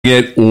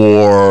it,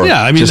 or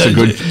just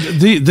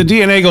the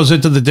DNA goes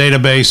into the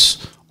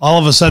database. All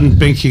of a sudden,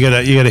 Bink, you get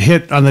a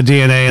hit on the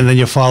DNA, and then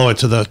you follow it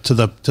to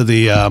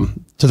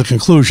the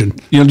conclusion.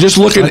 Just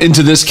looking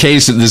into this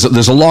case,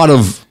 there's a lot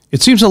of.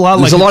 It seems a lot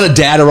there's a lot of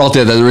data out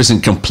there that isn't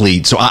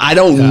complete. So I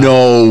don't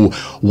know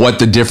what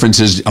the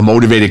difference is: a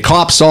motivated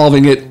cop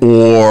solving it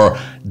or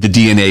the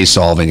DNA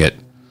solving it.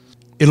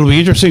 It'll be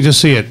interesting to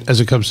see it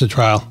as it comes to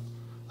trial.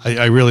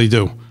 I really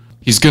do.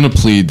 He's going to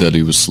plead that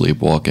he was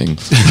sleepwalking.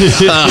 There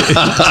you go.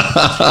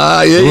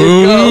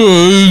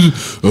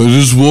 I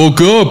just woke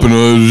up and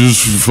I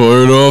just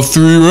fired off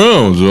 3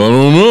 rounds. I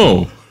don't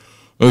know.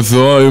 I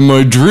thought in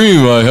my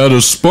dream I had a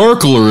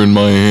sparkler in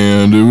my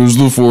hand. It was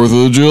the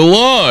 4th of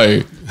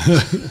July.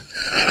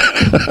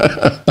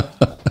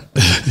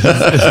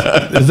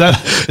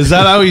 Is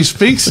that how he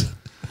speaks?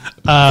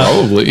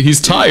 Probably.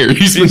 He's tired.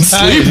 He's been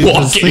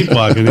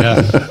sleepwalking.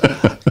 Yeah.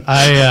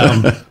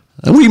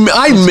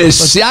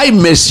 I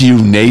miss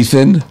you,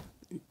 Nathan.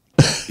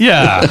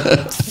 Yeah.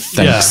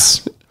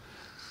 Thanks.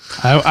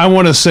 Yeah. I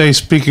want to say,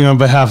 speaking on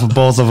behalf of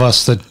both of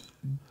us, that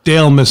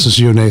Dale misses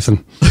you,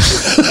 Nathan.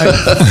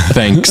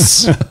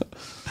 Thanks.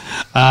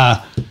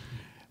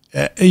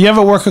 You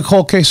ever work a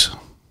cold case?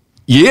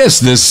 Yes,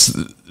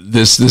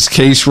 this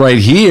case right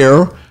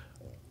here.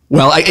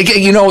 Well,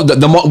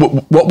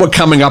 what we're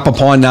coming up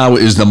upon now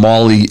is the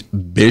Molly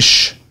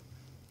Bish.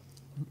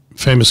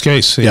 Famous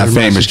case. Yeah,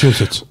 famous.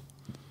 Massachusetts.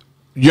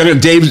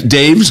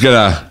 Dave's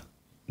gonna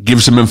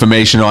give some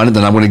information on it.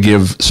 Then I'm going to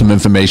give some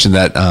information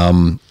that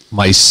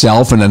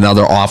myself and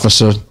another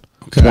officer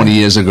 20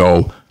 years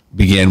ago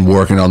began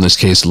working on this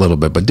case a little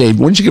bit. But Dave,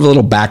 why don't you give a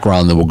little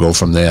background, then we'll go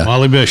from there.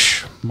 Molly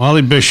Bish,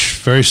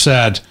 very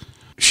sad.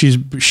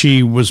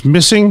 She was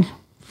missing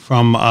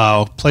from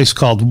a place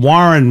called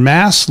Warren,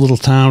 Mass, little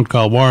town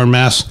called Warren,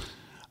 Mass.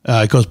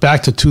 It goes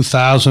back to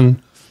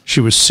 2000. She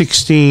was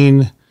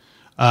 16.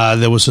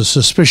 There was a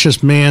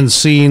suspicious man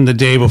seen the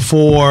day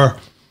before,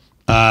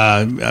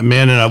 a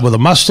man with a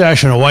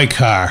mustache and a white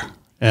car.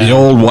 The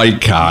old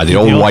white car, the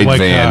old white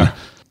van. Car.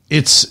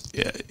 It's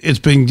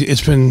been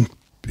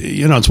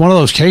it's one of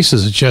those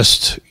cases that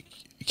just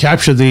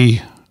captured the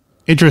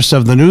interest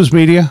of the news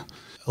media.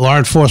 Law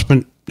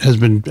enforcement has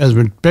been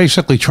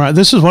basically trying.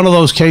 This is one of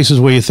those cases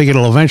where you think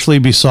it'll eventually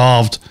be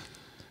solved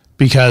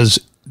because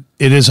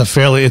it's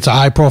a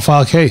high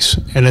profile case,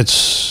 and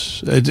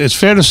it's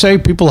fair to say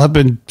people have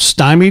been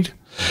stymied.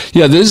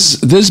 Yeah,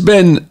 there's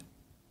been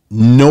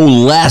no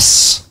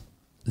less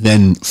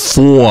than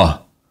 4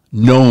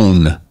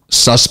 known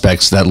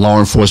suspects that law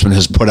enforcement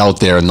has put out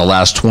there in the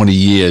last 20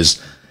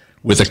 years,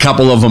 with a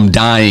couple of them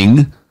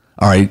dying.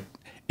 All right.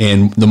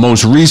 And the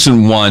most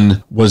recent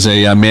one was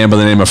a man by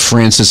the name of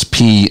Francis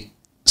P.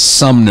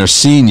 Sumner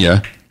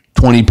Sr.,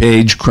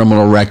 20-page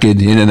criminal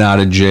record, in and out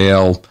of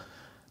jail.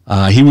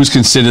 He was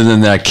considered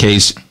in that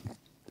case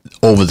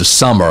over the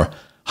summer.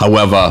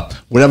 However,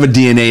 whatever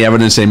DNA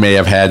evidence they may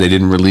have had, they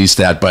didn't release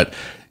that. But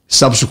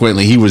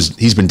subsequently,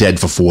 he's been dead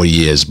for 4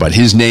 years. But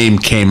his name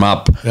came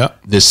up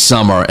this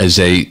summer as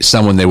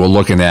someone they were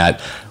looking at.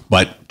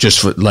 But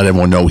just to let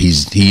everyone know, he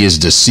is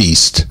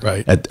deceased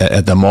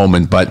at the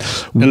moment. But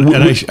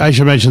I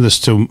should mention this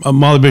too.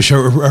 Molly Bish,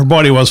 her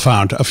body was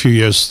found a few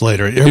years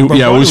later. It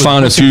was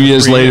found a few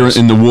years later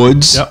in the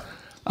woods. Yep.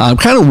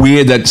 Kind of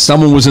weird that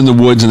someone was in the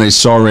woods and they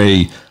saw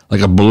a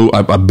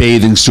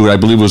bathing suit. I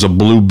believe it was a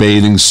blue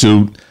bathing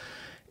suit.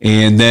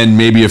 And then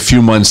maybe a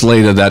few months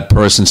later, that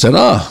person said,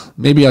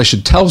 maybe I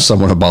should tell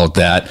someone about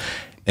that.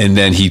 And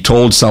then he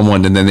told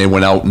someone, and then they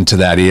went out into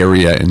that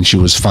area, and she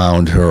was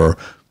found. Her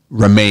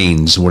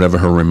remains, whatever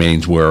her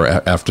remains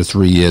were, after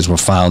 3 years, were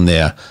found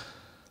there.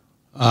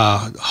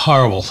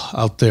 Horrible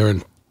out there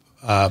in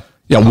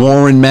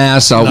Warren,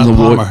 Mass, out in the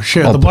woods.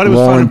 Sure, the body was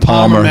found in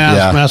Palmer,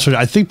 Mass.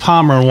 I think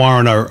Palmer and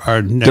Warren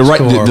are next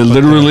door. They're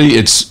literally,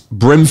 it's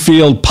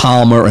Brimfield,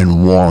 Palmer,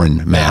 and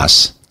Warren,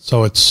 Mass.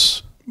 So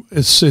it's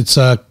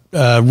a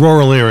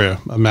rural area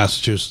of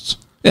Massachusetts.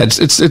 Yeah,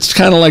 it's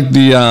kind of like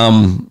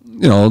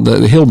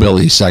the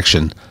hillbilly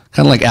section,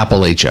 kind of like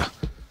Appalachia.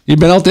 You've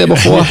been out there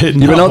before? You've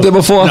been out there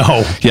before?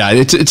 No. Yeah,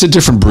 it's a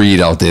different breed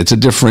out there. It's a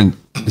different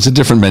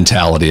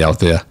mentality out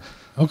there.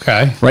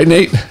 Okay. Right,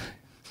 Nate?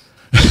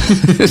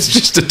 It's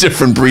just a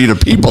different breed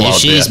of people out there.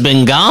 She's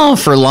been gone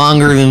for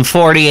longer than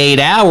 48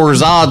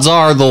 hours. Odds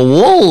are the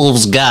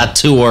wolves got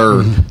to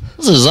her.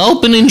 This is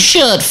open and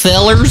shut,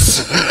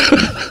 fellers.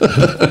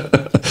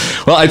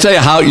 Well, I tell you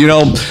how,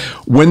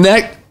 when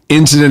that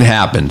incident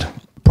happened,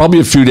 probably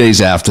a few days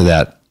after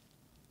that,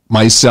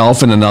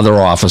 myself and another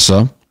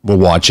officer were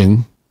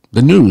watching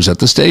the news at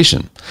the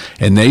station,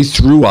 and they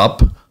threw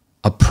up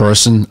a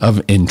person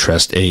of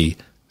interest, a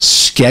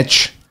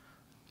sketch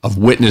of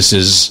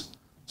witnesses.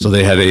 So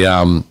they had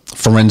a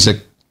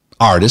forensic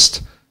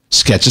artist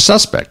sketch a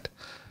suspect.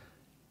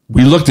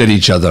 We looked at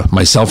each other,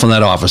 myself and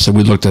that officer,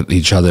 we looked at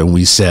each other and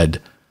we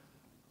said,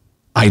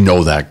 I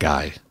know that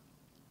guy.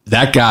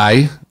 That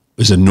guy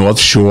is a North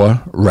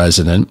Shore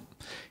resident.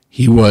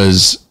 He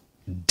was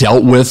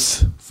dealt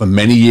with for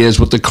many years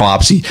with the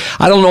cops.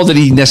 I don't know that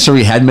he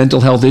necessarily had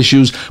mental health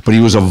issues, but he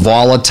was a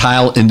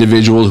volatile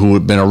individual who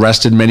had been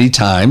arrested many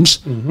times.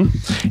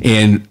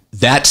 And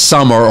that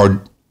summer,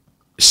 or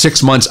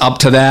 6 months up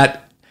to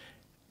that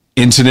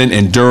incident,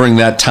 and during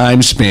that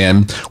time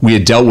span, we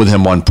had dealt with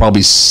him on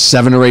probably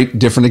 7 or 8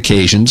 different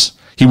occasions.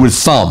 He would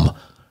thumb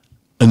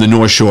in the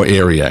North Shore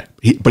area.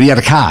 But he had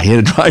a car. He had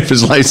a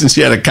driver's license.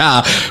 He had a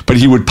car. But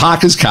he would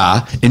park his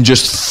car and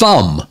just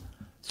thumb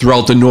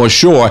throughout the North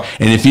Shore.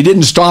 And if you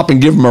didn't stop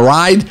and give him a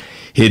ride,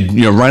 he'd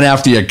run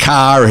after your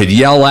car, or he'd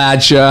yell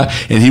at you,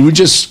 and he would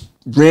just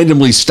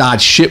randomly start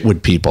shit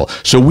with people.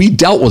 So we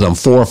dealt with him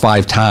 4 or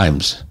 5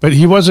 times. But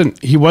he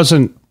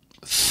wasn't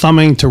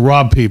thumbing to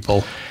rob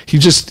people.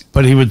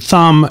 But he would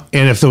thumb,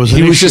 and if there was an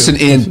issue, he was just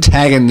an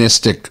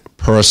antagonistic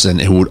person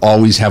who would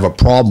always have a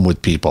problem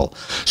with people.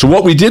 So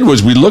what we did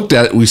was we looked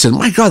at it, we said,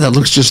 my God, that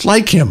looks just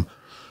like him.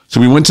 So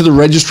we went to the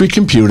registry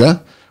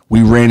computer,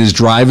 we ran his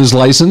driver's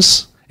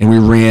license, and we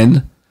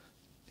ran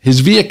his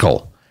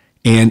vehicle.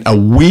 And a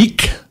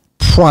week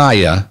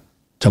prior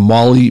to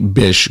Molly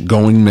Bish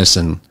going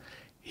missing,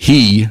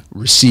 he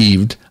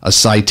received a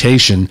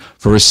citation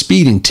for a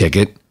speeding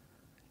ticket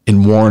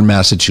in Warren,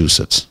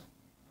 Massachusetts.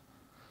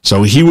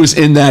 So he was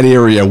in that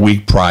area a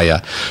week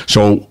prior.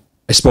 So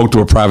I spoke to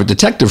a private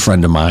detective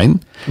friend of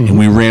mine, and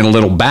we ran a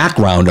little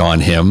background on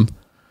him.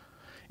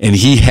 And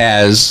he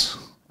has,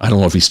 I don't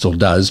know if he still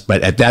does,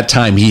 but at that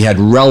time he had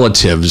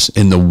relatives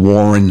in the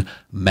Warren,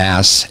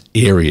 Mass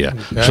area.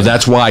 Okay. So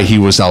that's why he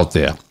was out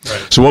there.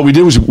 Right. So what we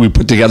did was we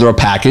put together a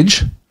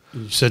package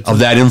of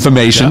that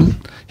information,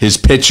 his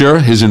picture,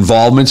 his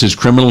involvements, his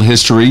criminal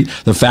history,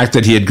 the fact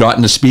that he had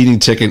gotten a speeding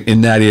ticket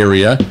in that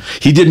area.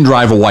 He didn't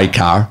drive a white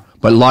car.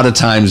 But a lot of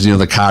times,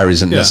 the car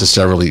isn't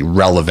necessarily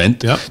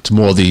relevant. Yep. It's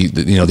more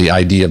the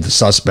ID of the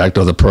suspect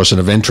or the person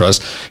of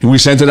interest. And we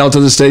sent it out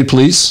to the state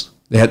police.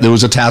 There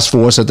was a task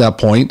force at that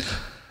point,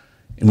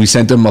 and we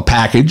sent them a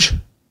package.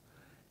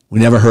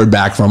 We never heard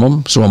back from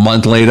them. So a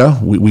month later,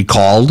 we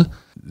called.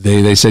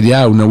 They said,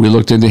 we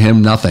looked into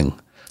him, nothing.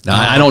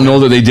 Now, I don't know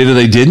that they did or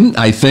they didn't.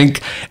 I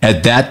think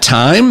at that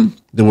time,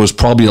 there was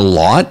probably a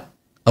lot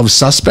of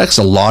suspects,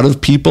 a lot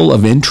of people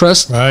of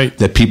interest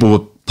that people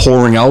were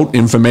pouring out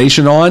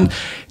information on.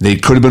 They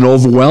could have been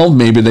overwhelmed.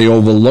 Maybe they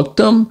overlooked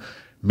them.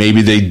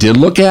 Maybe they did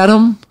look at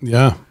them.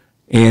 Yeah.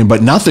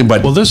 But nothing.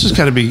 But well, this is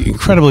going to be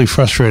incredibly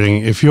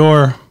frustrating if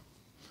you're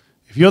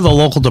the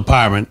local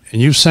department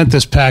and you've sent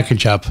this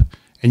package up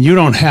and you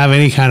don't have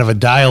any kind of a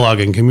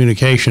dialogue and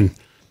communication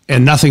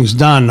and nothing's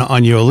done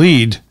on your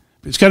lead.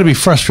 It's got to be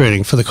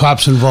frustrating for the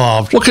cops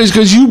involved. Well,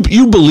 because you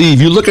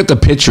look at the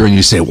picture and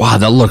you say, wow,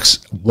 that looks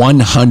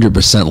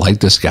 100% like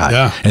this guy.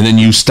 Yeah. And then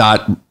you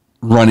start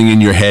running in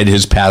your head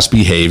his past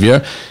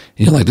behavior.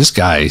 And you're like, this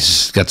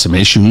guy's got some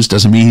issues.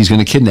 Doesn't mean he's going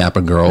to kidnap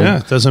a girl. Yeah,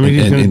 doesn't mean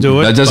he's going to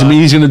do it. That doesn't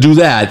mean he's going to do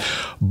that.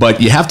 But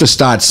you have to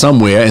start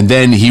somewhere. And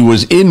then he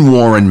was in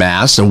Warren,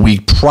 Mass. a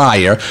week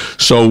prior.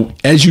 So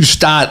as you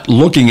start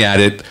looking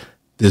at it,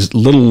 there's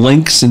little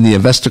links in the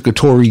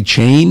investigatory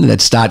chain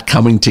that start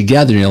coming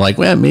together. And you're like,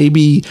 well,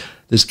 maybe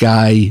this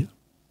guy,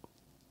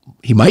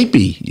 he might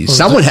be.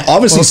 Someone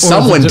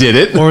did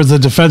it. Or the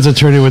defense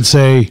attorney would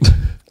say,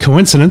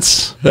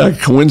 coincidence.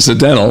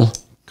 Coincidental.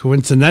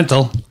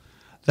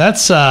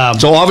 That's so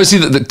obviously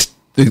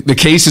the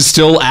case is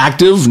still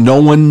active.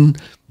 No one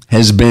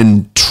has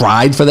been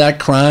tried for that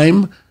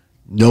crime.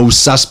 No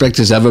suspect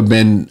has ever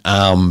been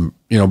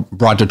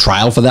brought to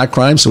trial for that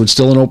crime. So it's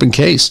still an open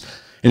case,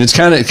 and it's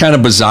kind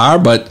of bizarre.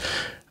 But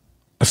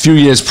a few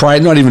years prior,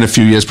 not even a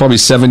few years, probably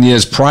 7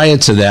 years prior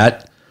to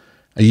that,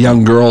 a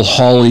young girl,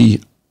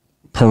 Holly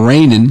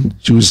Piirainen,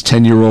 she was a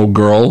 10-year-old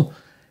girl.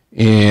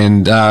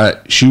 And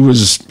she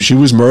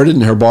was murdered,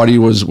 and her body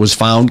was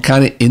found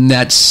kind of in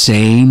that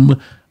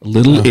same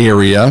little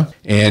area.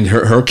 And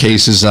her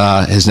case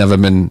has never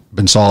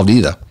been solved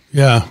either.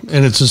 Yeah,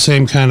 and it's the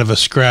same kind of a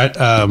scratch.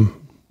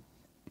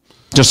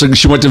 Just like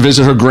she went to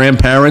visit her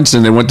grandparents,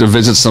 and they went to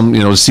visit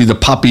see the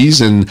puppies,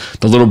 and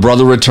the little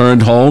brother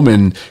returned home,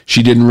 and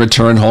she didn't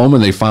return home,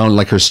 and they found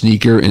like her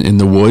sneaker in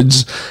the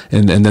woods,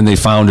 and then they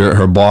found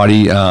her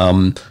body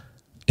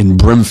in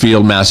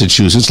Brimfield,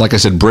 Massachusetts. Like I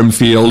said,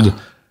 Brimfield,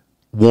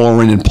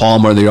 Warren, and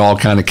Palmer, they all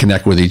kind of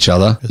connect with each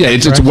other.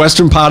 It's a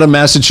western part of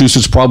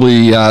Massachusetts,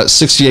 probably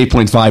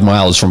 68.5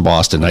 miles from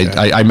Boston. Okay.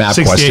 I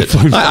MapQuest it.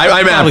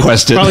 I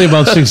MapQuest it. Probably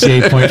about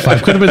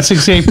 68.5. Could have been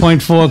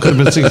 68.4. Could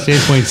have been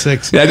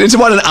 68.6. Yeah, it's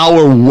about an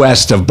hour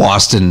west of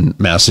Boston,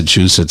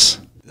 Massachusetts.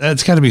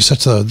 That's got to be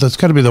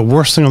the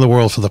worst thing in the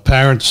world for the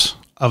parents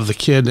of the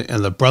kid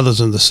and the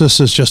brothers and the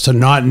sisters just to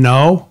not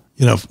know.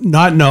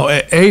 Not know,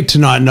 A, to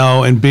not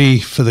know, and B,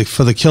 for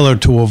the killer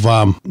to have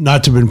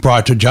not to have been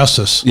brought to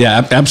justice.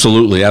 Yeah,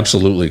 absolutely.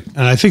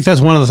 And I think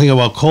that's one of the things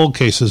about cold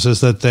cases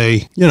is that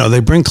they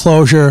bring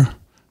closure,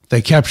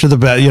 they capture the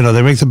bad,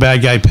 they make the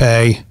bad guy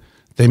pay,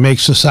 they make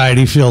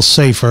society feel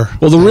safer.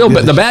 Well,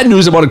 the bad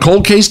news about a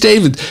cold case,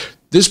 David,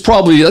 there's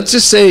probably, let's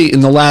just say in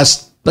the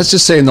last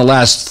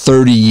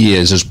 30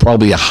 years, there's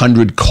probably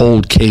 100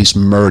 cold case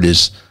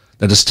murders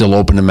that are still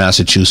open in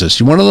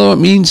Massachusetts. You want to know what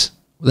it means?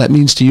 what that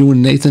means to you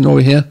and Nathan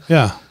over here?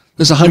 Yeah.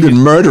 There's 100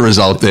 murderers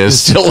out there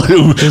still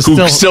who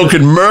still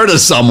could murder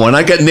someone.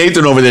 I got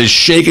Nathan over there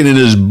shaking in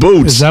his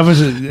boots. Is that what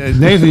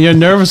Nathan, you're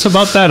nervous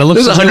about that? It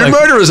looks There's 100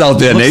 murderers out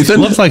there,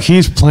 Nathan. Looks like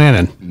he's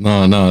planning.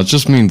 No, it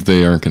just means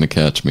they aren't going to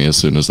catch me as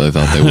soon as I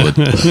thought they would.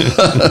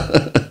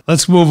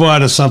 Let's move on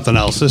to something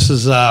else. This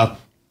is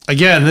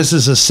again, this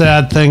is a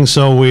sad thing,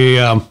 so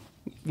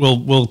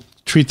we'll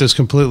treat this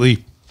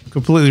completely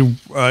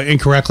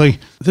incorrectly.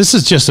 This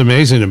is just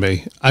amazing to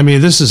me. I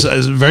mean, this is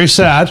very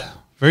sad.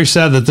 Very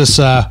sad that this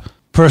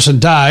person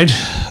died.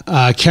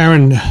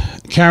 Karon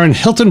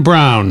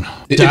Hylton-Brown.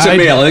 It's a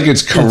male. I think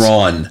it's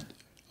Karon.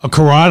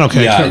 Karon,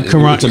 okay. Yeah,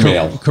 it's a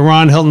male.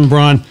 Karon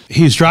Hylton-Brown.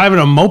 He's driving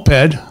a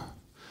moped,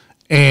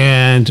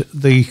 and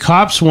the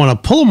cops want to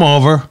pull him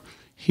over.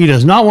 He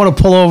does not want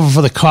to pull over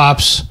for the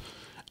cops,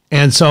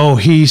 and so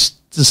he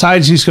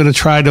decides he's going to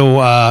try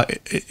to.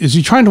 Is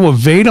he trying to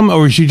evade him,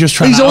 or is he just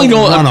trying to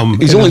outrun him?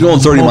 He's only going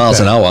 30 miles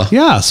an hour.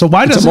 Yeah. So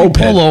why doesn't he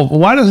pull over?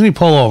 Why doesn't he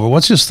pull over?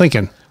 What's his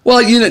thinking?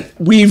 Well,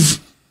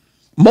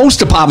 most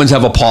departments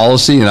have a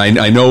policy, and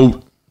I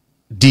know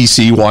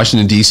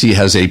Washington, D.C.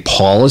 has a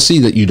policy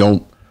that you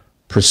don't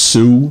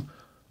pursue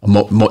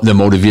the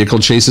motor vehicle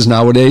chases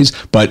nowadays,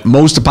 but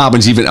most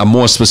departments even are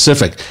more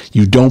specific.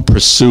 You don't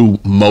pursue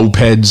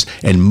mopeds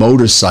and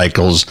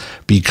motorcycles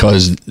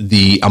because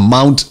the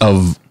amount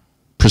of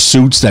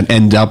pursuits that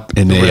end up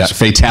in a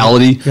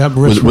fatality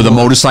with a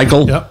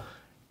motorcycle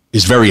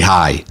is very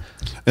high.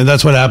 And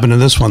that's what happened in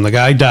this one. The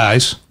guy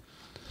dies.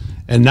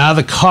 And now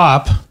the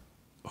cop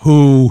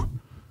who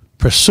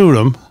pursued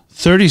him,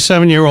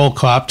 37-year-old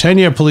cop,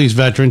 10-year police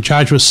veteran,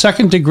 charged with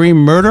second-degree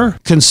murder,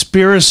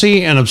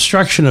 conspiracy, and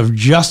obstruction of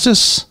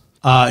justice.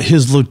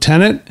 His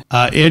lieutenant,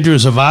 Andrew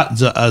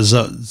Zabavsky.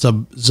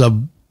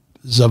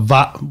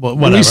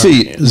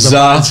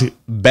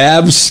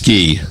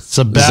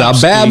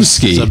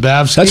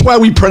 That's why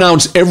we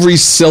pronounce every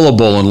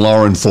syllable in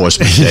law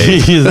enforcement,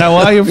 Dave. Is that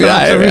why you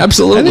pronounce every?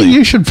 Absolutely. I think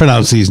you should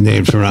pronounce these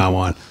names from now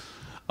on.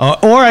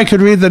 Or I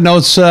could read the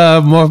notes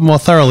more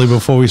thoroughly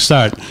before we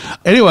start.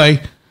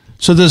 Anyway,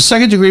 so there's a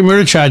second-degree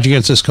murder charge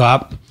against this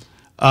cop.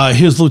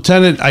 His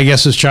lieutenant, I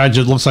guess, is charged,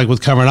 it looks like, with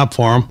covering up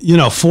for him.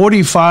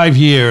 45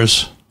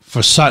 years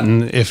for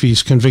Sutton if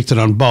he's convicted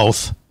on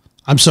both.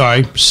 I'm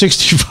sorry,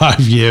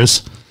 65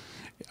 years.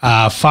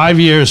 5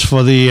 years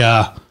for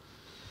the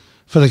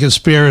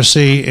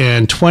conspiracy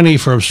and 20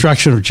 for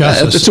obstruction of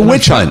justice. It's a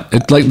witch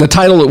hunt. Like the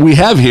title that we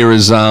have here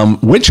is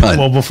witch hunt.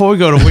 Well, before we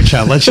go to witch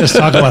hunt, let's just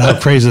talk about how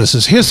crazy this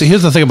is. Here's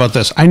the thing about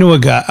this. I knew a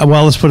guy.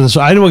 Well, let's put it this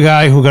way. I knew a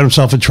guy who got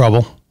himself in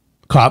trouble,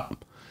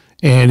 cop,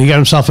 and he got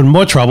himself in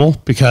more trouble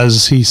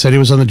because he said he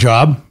was on the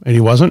job and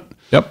he wasn't.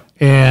 Yep.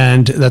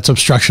 And that's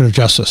obstruction of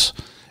justice.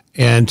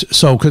 And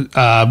so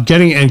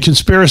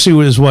conspiracy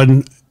was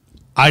when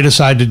I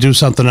decide to do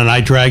something and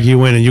I drag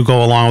you in and you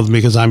go along with me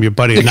because I'm your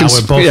buddy. And now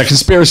we're both. Yeah,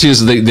 conspiracy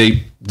is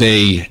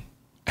they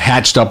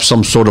hatched up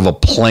some sort of a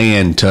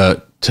plan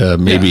to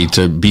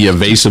be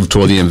evasive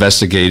toward the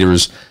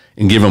investigators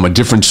and give them a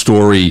different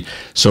story.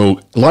 So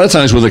a lot of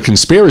times with a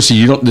conspiracy,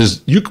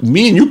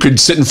 me and you could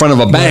sit in front of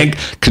a bank,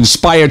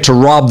 conspire to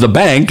rob the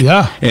bank,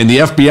 and the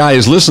FBI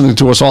is listening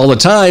to us all the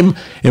time,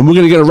 and we're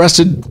going to get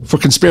arrested for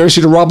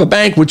conspiracy to rob a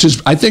bank, which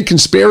is, I think,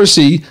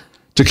 conspiracy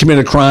to commit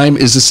a crime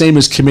is the same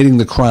as committing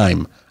the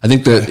crime. I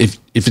think that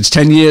if it's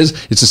 10 years,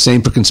 it's the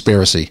same for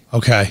conspiracy.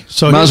 Okay,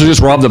 so might as well just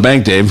rob the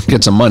bank, Dave,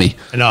 get some money.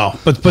 No,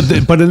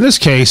 but in this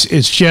case,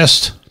 it's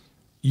just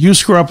you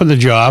screw up in the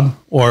job,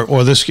 or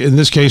in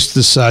this case,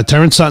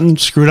 Terence Sutton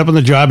screwed up in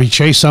the job. He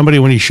chased somebody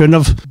when he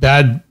shouldn't have.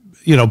 Bad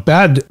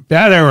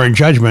error in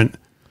judgment.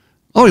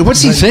 Oh,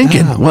 what's he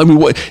thinking? Well, I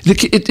mean,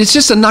 it's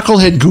just a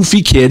knucklehead,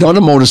 goofy kid on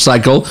a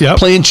motorcycle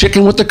playing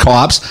chicken with the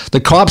cops. The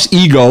cop's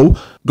ego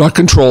got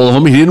control of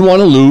him. He didn't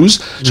want to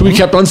lose, so he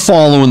kept on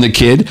following the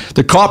kid.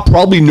 The cop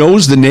probably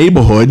knows the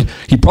neighborhood.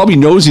 He probably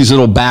knows these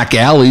little back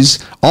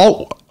alleys.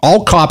 All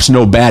cops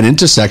know bad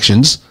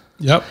intersections.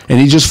 Yep. And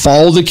he just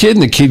followed the kid,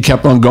 and the kid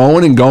kept on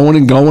going and going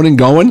and going and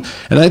going.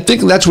 And I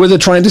think that's where they're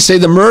trying to say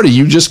the murder.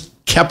 You just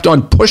kept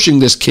on pushing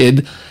this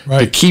kid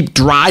to keep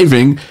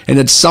driving, and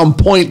at some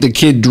point the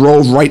kid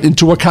drove right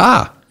into a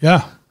car.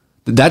 Yeah.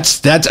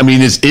 That's I mean,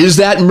 is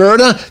that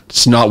murder?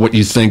 It's not what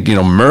you think.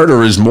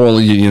 Murder is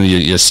more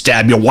you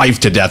stab your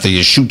wife to death or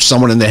you shoot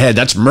someone in the head.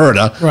 That's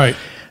murder. Right.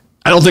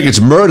 I don't think it's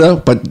murder,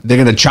 but they're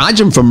going to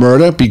charge him for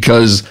murder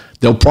because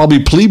they'll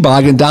probably plea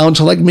bargain down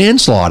to like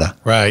manslaughter.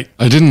 Right.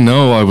 I didn't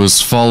know I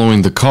was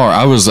following the car.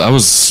 I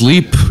was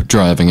sleep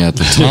driving at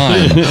the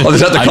time. Oh,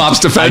 is that the cop's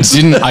defense?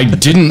 I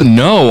didn't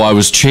know I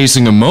was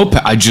chasing a moped.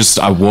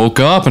 I woke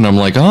up and I'm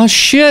like, oh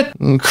shit,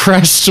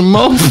 crashed a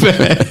moped.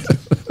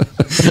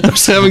 I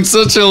was having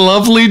such a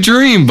lovely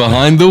dream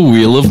behind the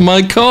wheel of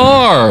my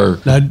car.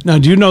 Now,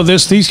 do you know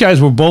this? These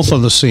guys were both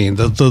on the scene.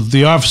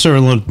 The officer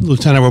and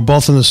lieutenant were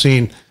both on the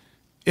scene.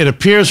 It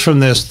appears from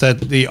this that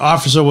the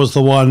officer was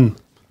the one,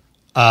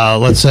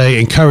 let's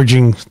say,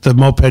 encouraging the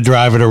moped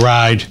driver to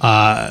ride,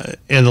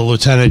 and the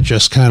lieutenant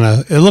just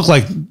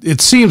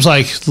it seems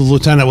like the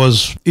lieutenant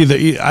was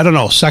either, I don't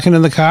know, second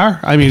in the car.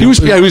 I mean, he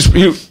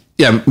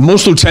Yeah,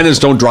 most lieutenants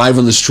don't drive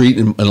on the street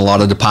in a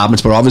lot of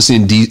departments, but obviously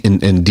in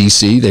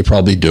DC, they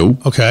probably do.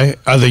 Okay.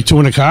 Are they two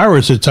in a car or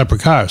is it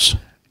separate cars?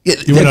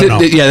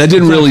 That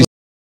didn't really